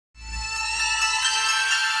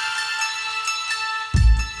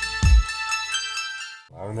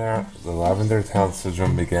The Lavender Town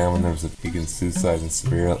syndrome began when there was a peak in suicide and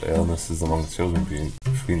severe illnesses among children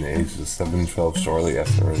between the ages of 7 and 12 shortly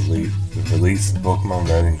after the release of Pokemon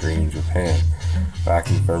Red and Green in Japan, back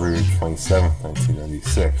in February 27,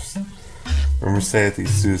 1996. Rumors say that these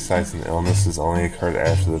suicides and illnesses only occurred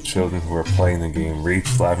after the children who were playing the game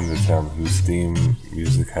reached Lavender Town, whose theme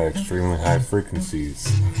music had extremely high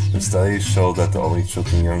frequencies. The studies showed that the only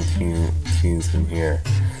children young teens can hear,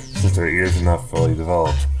 since their ears are not fully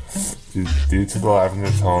developed. Due to the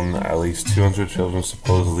lavender tone, at least 200 children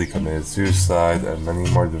supposedly committed suicide, and many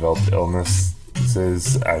more developed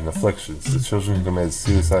illnesses and afflictions. The children who committed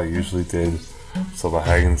suicide usually did so by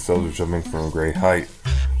hanging themselves or jumping from a great height.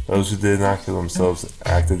 Those who did not kill themselves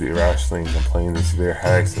acted irrationally and complained of severe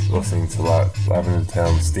headaches of listening to Lavender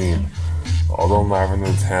Town's theme. Although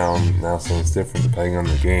Lavender Town now sounds different depending on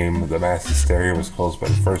the game, the mass hysteria was caused by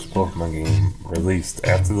the first Pokemon game released.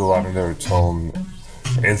 After the Lavender Tone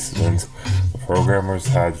incident, the programmers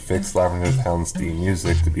had fixed Lavender Town's theme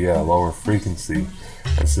music to be at a lower frequency,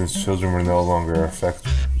 and since children were no longer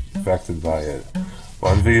affected by it.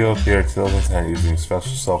 One video appeared in 2010 using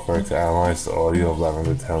special software to analyze the audio of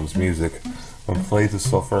Lavender Town's music. When played, the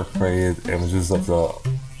software created images of the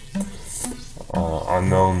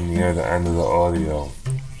unknown near the end of the audio.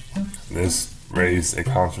 This raised a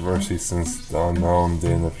controversy since the unknown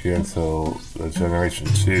didn't appear until the Generation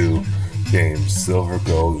 2 games, Silver,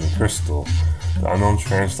 Gold, and Crystal. The unknown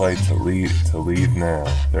translates to leave now.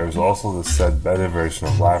 There is also the said beta version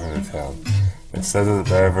of Lavender Town. It said that the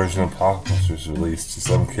beta version of Pokémon was released to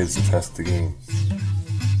some kids to test the game.